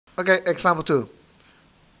Okay, example 2.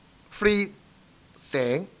 3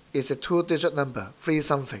 Zheng is a 2-digit number, 3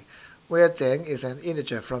 something, where Zheng is an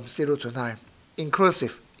integer from 0 to 9.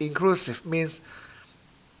 Inclusive. Inclusive means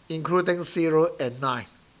including 0 and 9.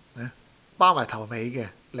 包埋頭尾嘅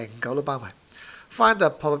0、9都包埋。Find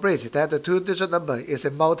the probability that the 2-digit number is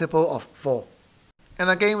a multiple of 4.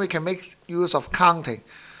 And again, we can make use of counting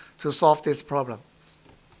to solve this problem.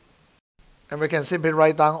 And we can simply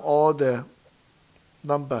write down all the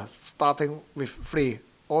numbers starting with 3,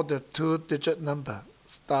 all the 2-digit number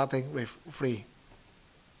starting with 3.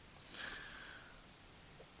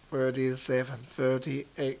 37,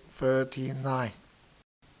 38, 39.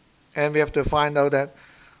 And we have to find out that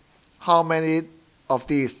how many of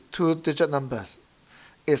these 2-digit numbers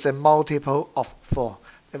is a multiple of 4.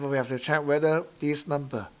 Therefore, we have to check whether this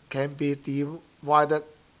number can be divided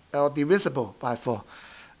or divisible by 4.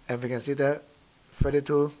 And we can see that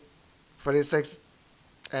 32, 36,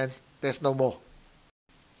 and there's no more.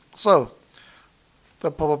 So,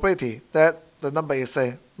 the probability that the number is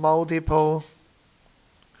a multiple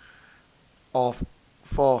of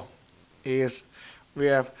 4 is, we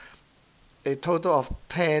have a total of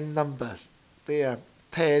 10 numbers. There are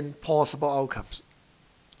 10 possible outcomes.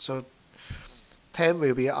 So 10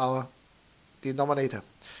 will be our denominator.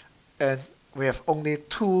 And we have only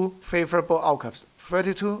 2 favorable outcomes,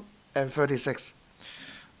 32 and 36.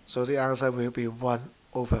 So the answer will be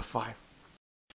 1/5.